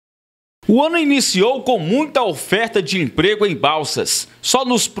O ano iniciou com muita oferta de emprego em Balsas. Só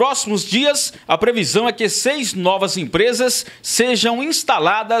nos próximos dias, a previsão é que 6 novas empresas sejam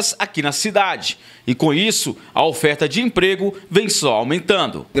instaladas aqui na cidade. E com isso, a oferta de emprego vem só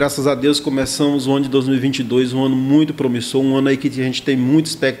aumentando. Graças a Deus começamos o ano de 2022, um ano muito promissor, um ano aí que a gente tem muita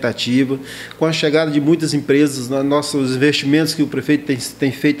expectativa. Com a chegada de muitas empresas, nossos investimentos que o prefeito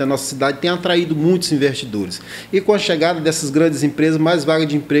tem feito na nossa cidade tem atraído muitos investidores. E com a chegada dessas grandes empresas, mais vaga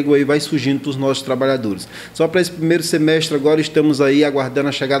de emprego aí vai surgindo para os nossos trabalhadores. Só para esse primeiro semestre agora estamos aí aguardando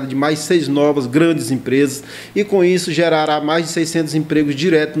a chegada de mais 6 novas grandes empresas e com isso gerará mais de 600 empregos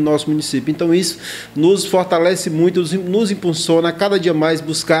direto no nosso município. Então isso nos fortalece muito, nos impulsiona a cada dia mais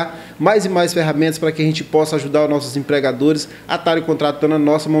buscar mais e mais ferramentas para que a gente possa ajudar os nossos empregadores a estarem contratando a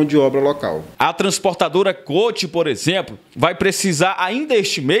nossa mão de obra local. A transportadora Costa, por exemplo, vai precisar ainda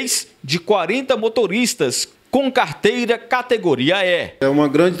este mês de 40 motoristas com carteira categoria E. É uma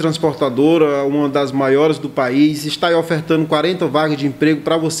grande transportadora, uma das maiores do país, está aí ofertando 40 vagas de emprego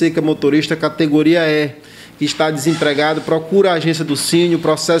para você que é motorista categoria E, que está desempregado. Procura a agência do Cine. O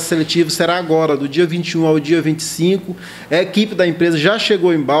processo seletivo será agora, do dia 21 ao dia 25. A equipe da empresa já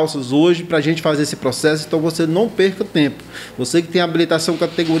chegou em Balsas hoje para a gente fazer esse processo, então você não perca tempo. Você que tem habilitação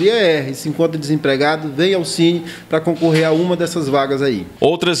categoria E e se encontra desempregado, venha ao Cine para concorrer a uma dessas vagas aí.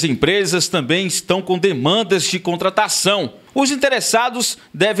 Outras empresas também estão com demandas de contratação. Os interessados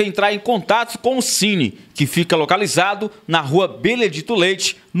devem entrar em contato com o Cine, que fica localizado na rua Benedito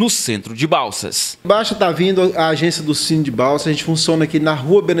Leite, no centro de Balsas. Basta estar vindo à agência do Cine de Balsas. A gente funciona aqui na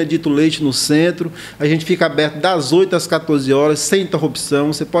rua Benedito Leite, no centro. A gente fica aberto das 8 às 14 horas, sem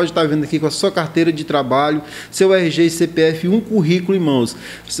interrupção. Você pode estar vindo aqui com a sua carteira de trabalho, seu RG e CPF e um currículo em mãos.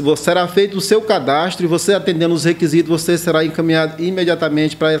 Será feito o seu cadastro e você atendendo os requisitos, você será encaminhado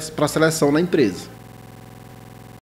imediatamente para a seleção na empresa.